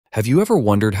Have you ever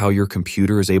wondered how your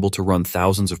computer is able to run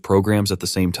thousands of programs at the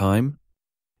same time?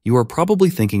 You are probably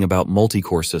thinking about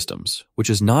multi-core systems, which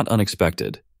is not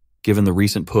unexpected, given the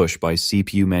recent push by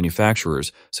CPU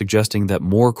manufacturers suggesting that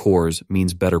more cores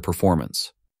means better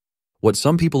performance. What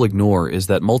some people ignore is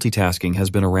that multitasking has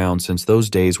been around since those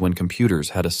days when computers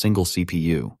had a single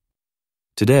CPU.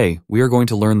 Today, we are going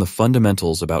to learn the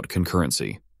fundamentals about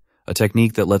concurrency, a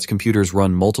technique that lets computers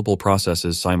run multiple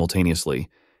processes simultaneously,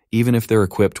 even if they're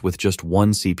equipped with just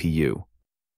one CPU.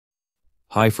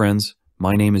 Hi friends,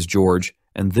 my name is George,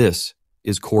 and this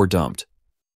is CodeCrafters.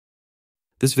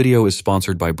 This video is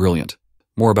sponsored by Brilliant.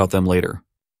 More about them later.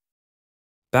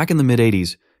 Back in the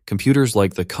mid-80s, computers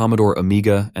like the Commodore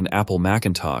Amiga and Apple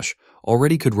Macintosh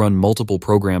already could run multiple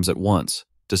programs at once,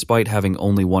 despite having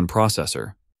only one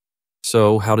processor.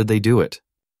 So, how did they do it?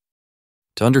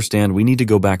 To understand, we need to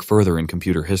go back further in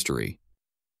computer history.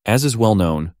 As is well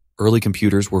known, early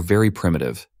computers were very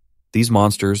primitive. These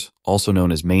monsters, also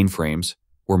known as mainframes,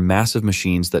 were massive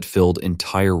machines that filled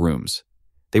entire rooms.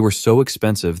 They were so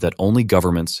expensive that only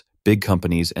governments, big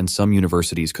companies, and some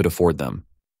universities could afford them.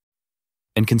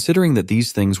 And considering that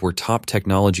these things were top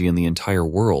technology in the entire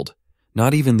world,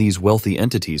 not even these wealthy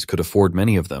entities could afford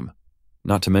many of them,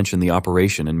 not to mention the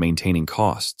operation and maintaining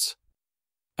costs.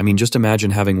 I mean, just imagine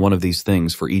having one of these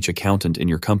things for each accountant in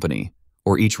your company,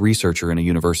 or each researcher in a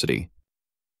university.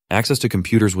 Access to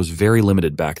computers was very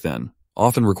limited back then,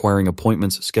 often requiring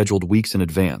appointments scheduled weeks in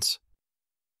advance.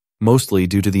 Mostly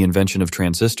due to the invention of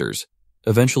transistors,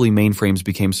 eventually mainframes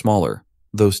became smaller,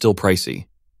 though still pricey.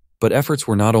 But efforts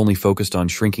were not only focused on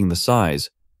shrinking the size,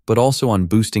 but also on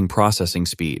boosting processing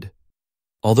speed.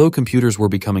 Although computers were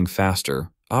becoming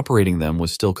faster, operating them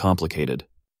was still complicated.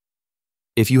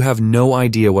 If you have no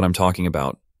idea what I'm talking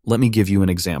about, let me give you an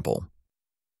example.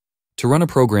 To run a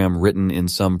program written in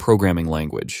some programming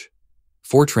language,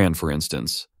 Fortran for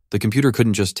instance, the computer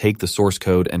couldn't just take the source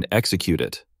code and execute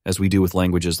it, as we do with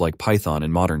languages like Python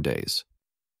in modern days.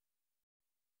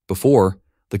 Before,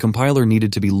 the compiler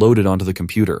needed to be loaded onto the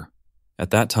computer. At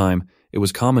that time, it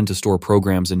was common to store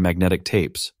programs in magnetic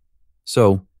tapes.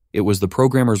 So, it was the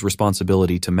programmer's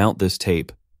responsibility to mount this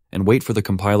tape and wait for the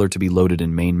compiler to be loaded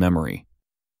in main memory.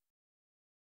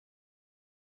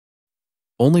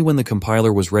 Only when the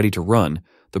compiler was ready to run,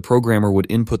 the programmer would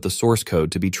input the source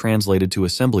code to be translated to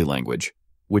assembly language,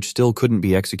 which still couldn't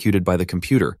be executed by the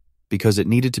computer because it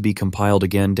needed to be compiled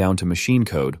again down to machine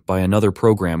code by another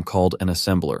program called an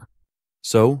assembler.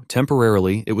 So,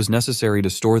 temporarily, it was necessary to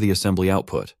store the assembly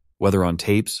output, whether on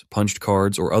tapes, punched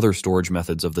cards, or other storage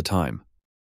methods of the time.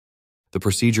 The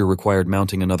procedure required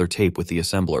mounting another tape with the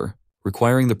assembler,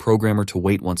 requiring the programmer to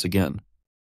wait once again.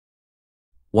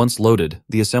 Once loaded,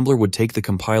 the assembler would take the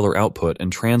compiler output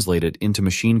and translate it into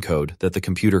machine code that the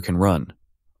computer can run.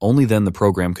 Only then the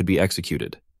program could be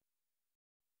executed.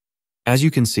 As you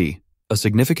can see, a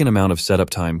significant amount of setup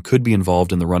time could be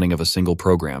involved in the running of a single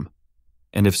program.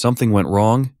 And if something went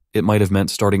wrong, it might have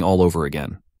meant starting all over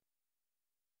again.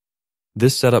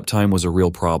 This setup time was a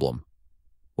real problem.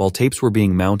 While tapes were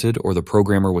being mounted or the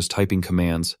programmer was typing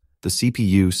commands, the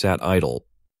CPU sat idle.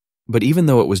 But even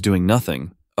though it was doing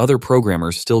nothing, other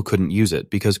programmers still couldn't use it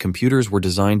because computers were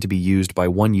designed to be used by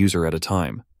one user at a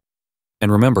time. And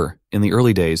remember, in the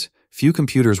early days, few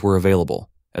computers were available,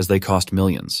 as they cost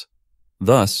millions.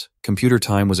 Thus, computer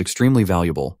time was extremely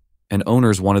valuable, and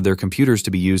owners wanted their computers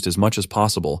to be used as much as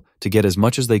possible to get as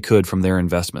much as they could from their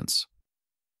investments.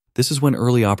 This is when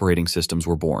early operating systems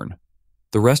were born.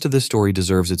 The rest of this story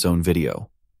deserves its own video.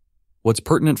 What's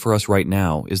pertinent for us right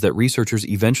now is that researchers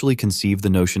eventually conceived the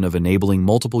notion of enabling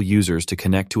multiple users to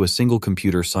connect to a single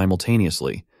computer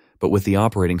simultaneously, but with the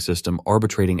operating system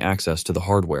arbitrating access to the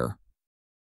hardware.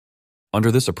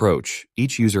 Under this approach,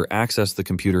 each user accessed the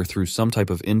computer through some type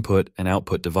of input and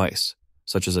output device,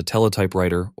 such as a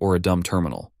teletypewriter or a dumb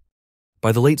terminal.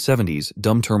 By the late 70s,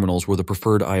 dumb terminals were the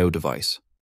preferred I/O device.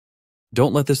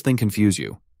 Don't let this thing confuse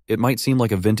you. It might seem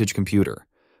like a vintage computer,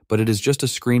 but it is just a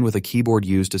screen with a keyboard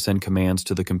used to send commands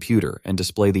to the computer and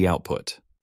display the output.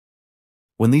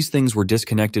 When these things were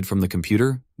disconnected from the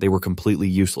computer, they were completely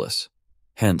useless.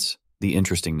 Hence, the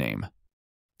interesting name.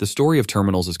 The story of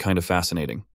terminals is kind of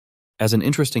fascinating. As an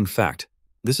interesting fact,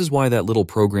 this is why that little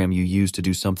program you use to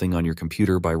do something on your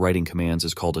computer by writing commands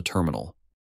is called a terminal.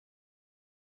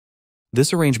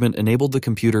 This arrangement enabled the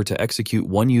computer to execute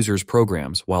one user's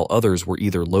programs while others were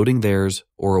either loading theirs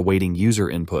or awaiting user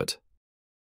input.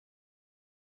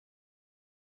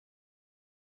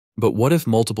 But what if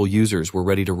multiple users were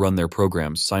ready to run their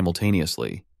programs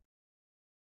simultaneously?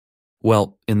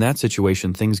 Well, in that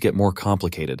situation, things get more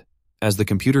complicated. As the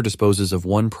computer disposes of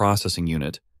one processing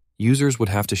unit, users would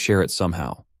have to share it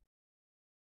somehow.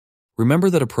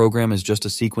 Remember that a program is just a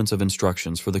sequence of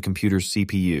instructions for the computer's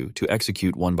CPU to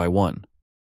execute one by one.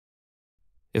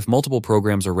 If multiple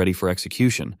programs are ready for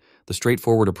execution, the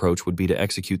straightforward approach would be to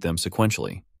execute them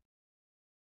sequentially.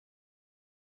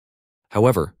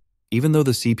 However, even though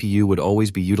the CPU would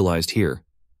always be utilized here,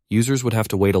 users would have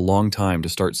to wait a long time to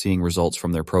start seeing results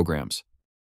from their programs.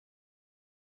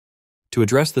 To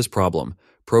address this problem,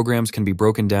 programs can be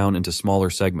broken down into smaller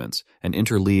segments and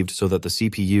interleaved so that the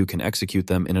CPU can execute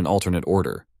them in an alternate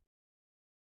order.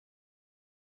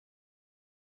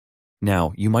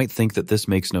 Now, you might think that this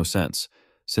makes no sense,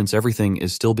 since everything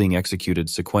is still being executed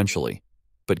sequentially.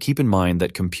 But keep in mind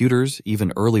that computers,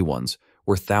 even early ones,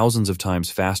 were thousands of times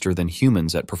faster than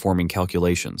humans at performing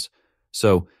calculations.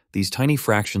 So, these tiny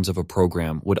fractions of a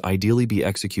program would ideally be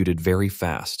executed very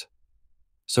fast.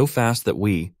 So fast that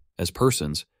we, as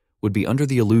persons, would be under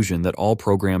the illusion that all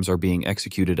programs are being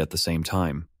executed at the same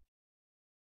time.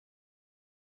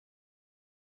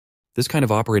 This kind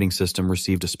of operating system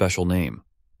received a special name.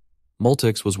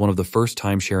 Multics was one of the first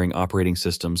time-sharing operating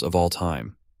systems of all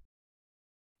time.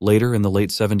 Later, in the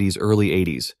late 70s, early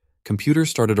 80s,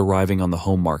 computers started arriving on the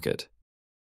home market.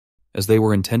 As they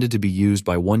were intended to be used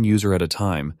by one user at a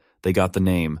time, they got the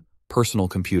name personal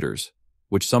computers,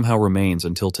 which somehow remains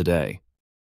until today.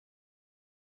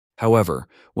 However,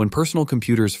 when personal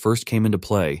computers first came into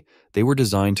play, they were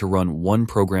designed to run one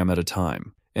program at a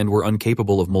time and were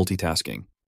incapable of multitasking.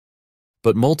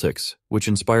 But Multics, which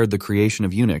inspired the creation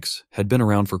of Unix, had been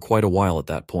around for quite a while at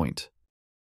that point.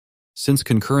 Since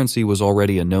concurrency was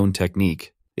already a known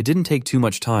technique, it didn't take too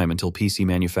much time until PC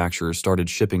manufacturers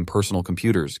started shipping personal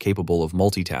computers capable of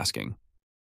multitasking.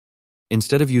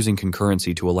 Instead of using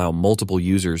concurrency to allow multiple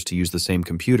users to use the same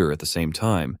computer at the same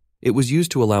time, it was used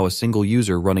to allow a single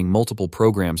user running multiple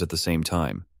programs at the same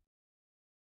time.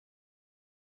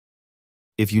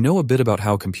 If you know a bit about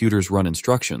how computers run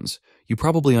instructions, you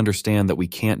probably understand that we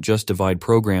can't just divide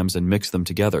programs and mix them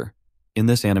together. In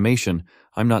this animation,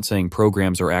 I'm not saying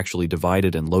programs are actually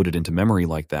divided and loaded into memory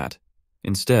like that.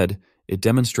 Instead, it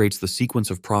demonstrates the sequence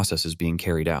of processes being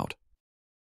carried out.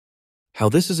 How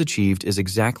this is achieved is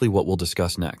exactly what we'll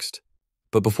discuss next.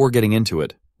 But before getting into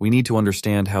it, we need to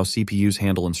understand how CPUs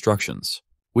handle instructions,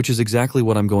 which is exactly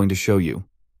what I'm going to show you,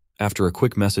 after a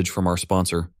quick message from our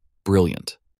sponsor,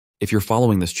 Brilliant. If you're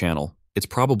following this channel, it's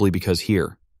probably because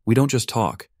here, we don't just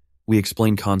talk, we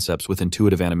explain concepts with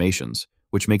intuitive animations,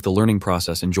 which make the learning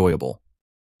process enjoyable.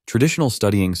 Traditional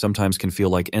studying sometimes can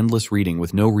feel like endless reading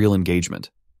with no real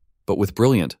engagement. But with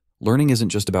Brilliant, learning isn't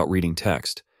just about reading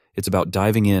text, it's about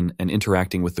diving in and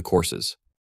interacting with the courses.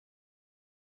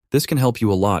 This can help you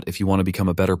a lot if you want to become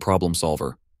a better problem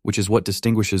solver, which is what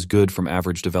distinguishes good from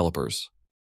average developers.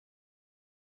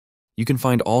 You can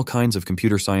find all kinds of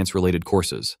computer science-related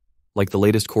courses, like the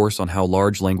latest course on how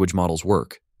large language models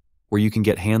work, where you can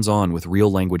get hands-on with real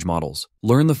language models.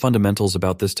 Learn the fundamentals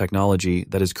about this technology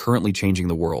that is currently changing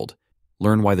the world,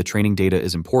 learn why the training data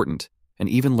is important, and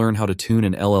even learn how to tune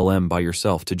an LLM by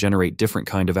yourself to generate different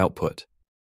kind of output.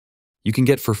 You can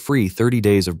get for free 30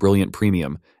 days of Brilliant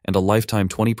Premium and a lifetime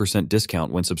 20%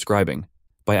 discount when subscribing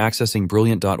by accessing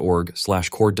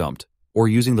brilliant.org/coredumped or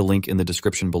using the link in the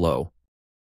description below.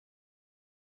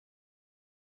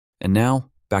 And now,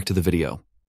 back to the video.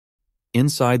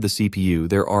 Inside the CPU,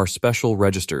 there are special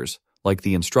registers, like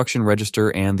the instruction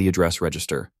register and the address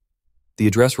register. The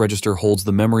address register holds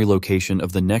the memory location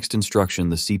of the next instruction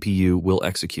the CPU will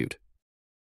execute.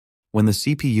 When the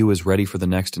CPU is ready for the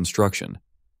next instruction,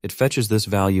 it fetches this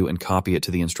value and copies it to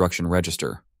the instruction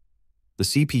register. The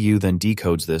CPU then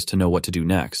decodes this to know what to do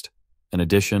next: an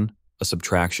addition, a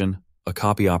subtraction, a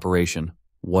copy operation,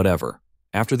 whatever.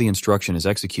 After the instruction is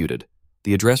executed,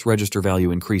 the address register value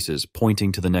increases,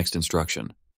 pointing to the next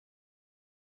instruction.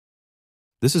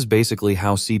 This is basically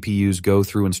how CPUs go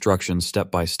through instructions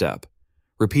step by step,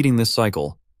 repeating this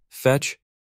cycle: fetch,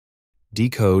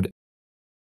 decode,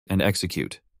 and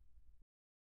execute.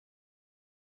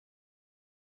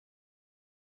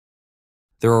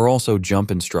 There are also jump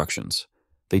instructions.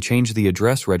 They change the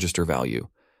address register value,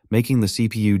 making the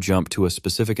CPU jump to a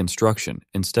specific instruction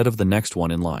instead of the next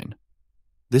one in line.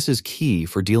 This is key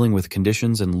for dealing with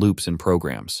conditions and loops in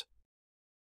programs.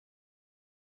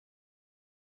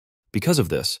 Because of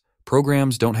this,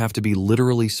 programs don't have to be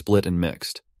literally split and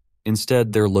mixed.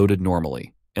 Instead, they're loaded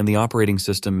normally, and the operating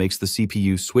system makes the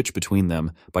CPU switch between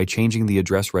them by changing the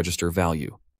address register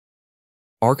value.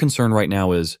 Our concern right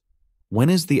now is, when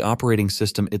is the operating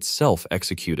system itself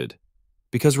executed?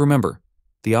 Because remember,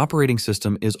 the operating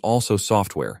system is also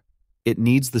software. It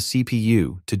needs the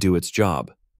CPU to do its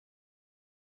job.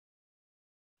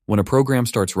 When a program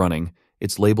starts running,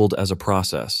 it's labeled as a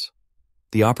process.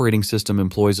 The operating system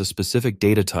employs a specific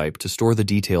data type to store the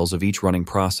details of each running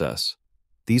process.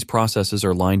 These processes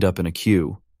are lined up in a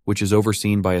queue, which is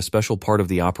overseen by a special part of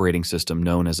the operating system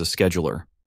known as a scheduler.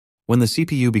 When the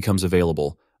CPU becomes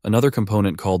available, another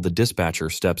component called the dispatcher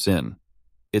steps in.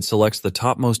 It selects the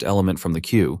topmost element from the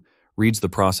queue, reads the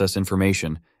process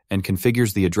information, and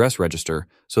configures the address register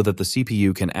so that the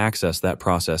CPU can access that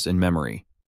process in memory.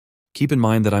 Keep in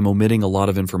mind that I'm omitting a lot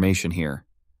of information here.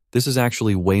 This is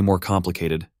actually way more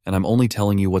complicated, and I'm only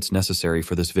telling you what's necessary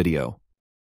for this video.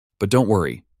 But don't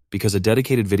worry, because a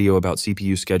dedicated video about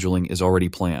CPU scheduling is already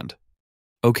planned.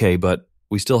 Okay, but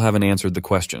we still haven't answered the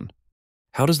question.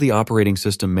 How does the operating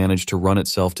system manage to run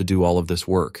itself to do all of this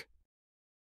work?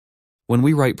 When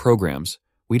we write programs,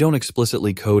 we don't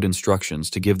explicitly code instructions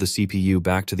to give the CPU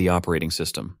back to the operating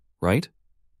system, right?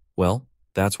 Well,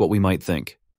 that's what we might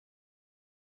think.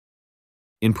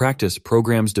 In practice,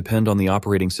 programs depend on the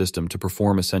operating system to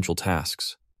perform essential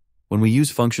tasks. When we use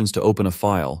functions to open a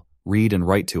file, read and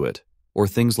write to it, or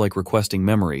things like requesting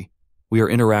memory, we are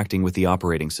interacting with the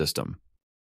operating system.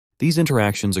 These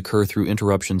interactions occur through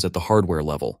interruptions at the hardware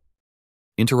level.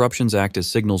 Interruptions act as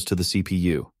signals to the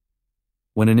CPU.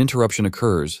 When an interruption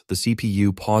occurs, the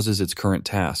CPU pauses its current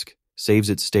task, saves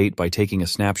its state by taking a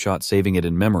snapshot saving it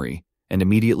in memory, and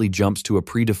immediately jumps to a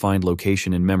predefined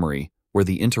location in memory where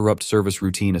the interrupt service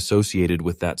routine associated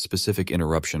with that specific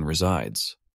interruption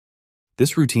resides.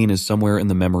 This routine is somewhere in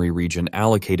the memory region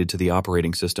allocated to the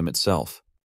operating system itself.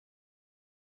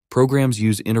 Programs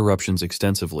use interruptions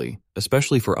extensively,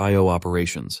 especially for I/O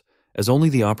operations, as only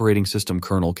the operating system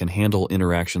kernel can handle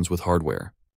interactions with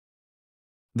hardware.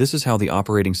 This is how the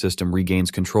operating system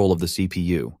regains control of the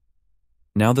CPU.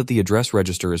 Now that the address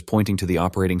register is pointing to the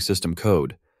operating system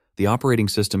code, the operating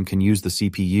system can use the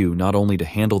CPU not only to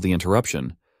handle the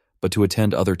interruption, but to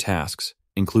attend other tasks,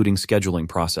 including scheduling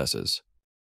processes.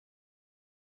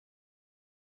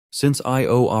 Since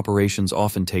I/O operations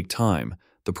often take time,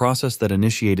 the process that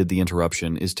initiated the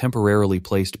interruption is temporarily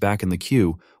placed back in the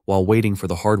queue while waiting for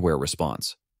the hardware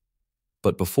response.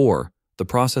 But before, the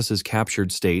process's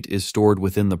captured state is stored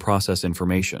within the process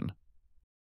information.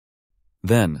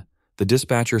 Then, the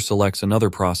dispatcher selects another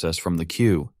process from the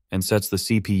queue and sets the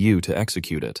CPU to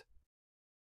execute it.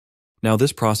 Now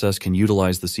this process can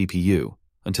utilize the CPU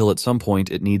until at some point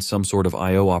it needs some sort of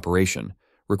I/O operation,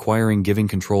 requiring giving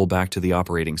control back to the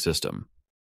operating system.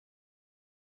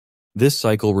 This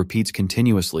cycle repeats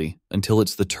continuously until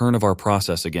it's the turn of our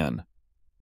process again.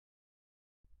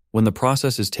 When the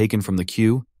process is taken from the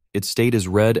queue, its state is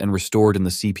read and restored in the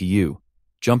CPU,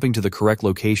 jumping to the correct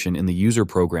location in the user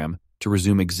program to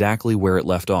resume exactly where it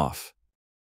left off.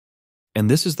 And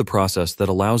this is the process that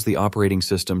allows the operating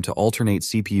system to alternate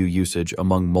CPU usage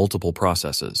among multiple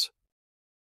processes.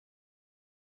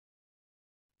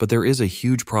 But there is a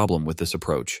huge problem with this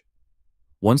approach.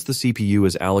 Once the CPU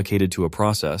is allocated to a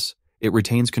process, it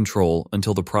retains control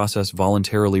until the process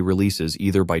voluntarily releases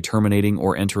either by terminating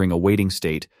or entering a waiting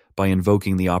state by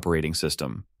invoking the operating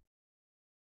system.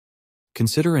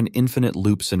 Consider an infinite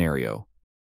loop scenario.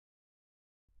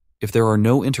 If there are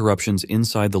no interruptions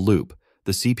inside the loop,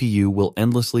 the CPU will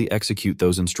endlessly execute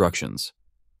those instructions.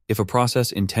 If a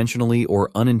process intentionally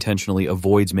or unintentionally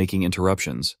avoids making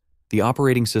interruptions, the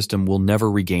operating system will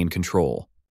never regain control.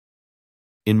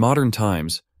 In modern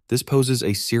times, this poses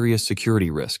a serious security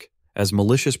risk, as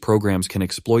malicious programs can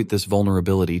exploit this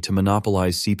vulnerability to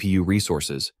monopolize CPU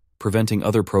resources, preventing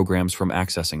other programs from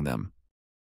accessing them.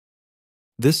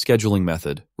 This scheduling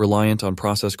method, reliant on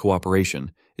process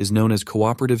cooperation, is known as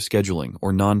cooperative scheduling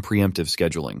or non-preemptive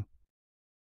scheduling.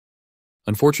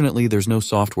 Unfortunately, there's no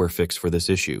software fix for this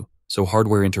issue, so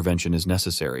hardware intervention is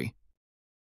necessary.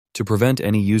 To prevent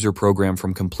any user program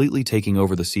from completely taking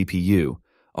over the CPU,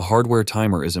 a hardware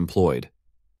timer is employed.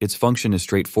 Its function is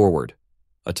straightforward.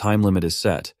 A time limit is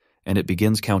set, and it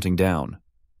begins counting down.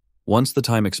 Once the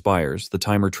time expires, the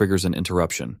timer triggers an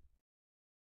interruption.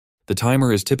 The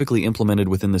timer is typically implemented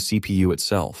within the CPU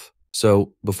itself,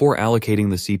 so before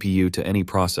allocating the CPU to any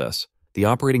process, the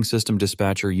operating system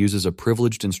dispatcher uses a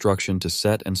privileged instruction to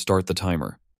set and start the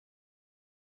timer.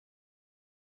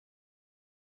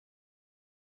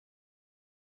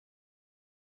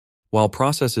 While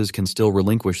processes can still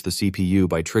relinquish the CPU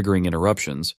by triggering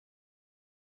interruptions,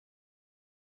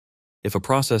 if a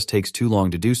process takes too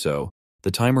long to do so,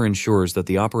 the timer ensures that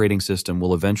the operating system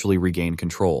will eventually regain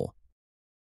control.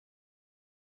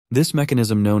 This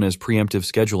mechanism, known as preemptive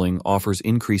scheduling, offers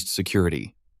increased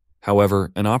security.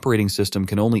 However, an operating system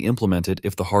can only implement it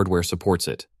if the hardware supports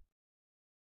it.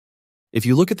 If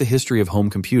you look at the history of home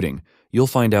computing, you'll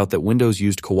find out that Windows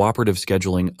used cooperative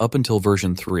scheduling up until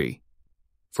version 3.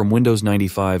 From Windows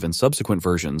 95 and subsequent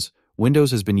versions,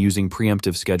 Windows has been using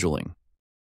preemptive scheduling.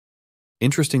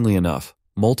 Interestingly enough,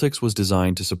 Multics was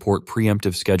designed to support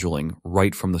preemptive scheduling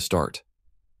right from the start.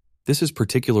 This is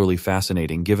particularly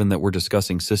fascinating given that we're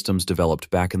discussing systems developed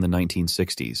back in the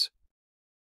 1960s.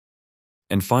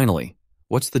 And finally,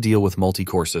 what's the deal with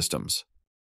multi-core systems?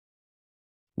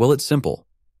 Well, it's simple.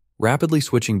 Rapidly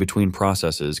switching between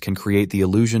processes can create the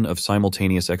illusion of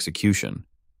simultaneous execution,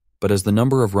 but as the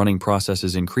number of running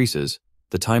processes increases,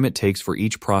 the time it takes for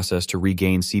each process to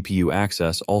regain CPU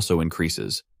access also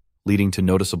increases, leading to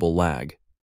noticeable lag.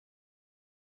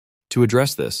 To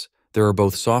address this, there are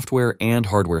both software and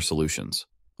hardware solutions.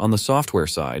 On the software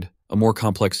side, a more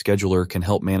complex scheduler can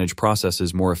help manage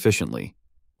processes more efficiently.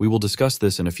 We will discuss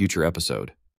this in a future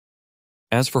episode.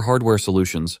 As for hardware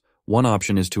solutions, one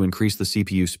option is to increase the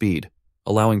CPU speed,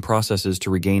 allowing processes to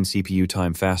regain CPU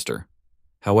time faster.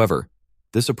 However,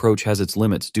 this approach has its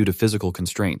limits due to physical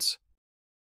constraints.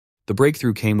 The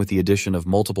breakthrough came with the addition of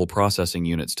multiple processing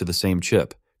units to the same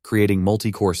chip, creating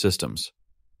multi-core systems.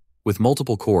 With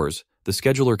multiple cores, the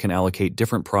scheduler can allocate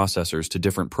different processors to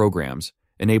different programs,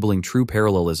 enabling true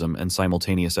parallelism and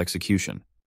simultaneous execution.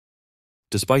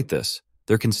 Despite this,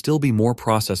 there can still be more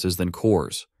processes than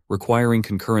cores, requiring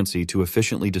concurrency to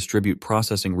efficiently distribute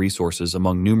processing resources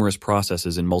among numerous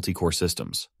processes in multi-core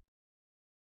systems.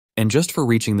 And just for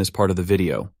reaching this part of the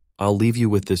video, I'll leave you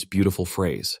with this beautiful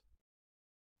phrase.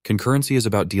 Concurrency is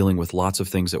about dealing with lots of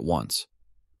things at once,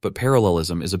 but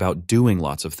parallelism is about doing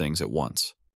lots of things at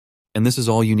once. And this is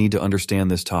all you need to understand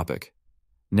this topic.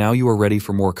 Now you are ready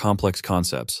for more complex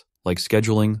concepts like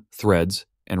scheduling, threads,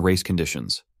 and race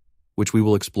conditions, which we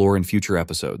will explore in future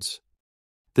episodes.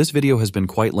 This video has been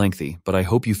quite lengthy, but I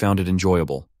hope you found it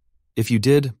enjoyable. If you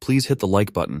did, please hit the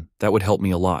like button. That would help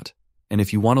me a lot. And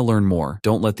if you want to learn more,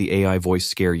 don't let the AI voice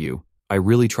scare you. I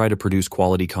really try to produce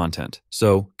quality content,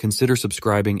 so consider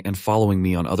subscribing and following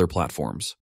me on other platforms.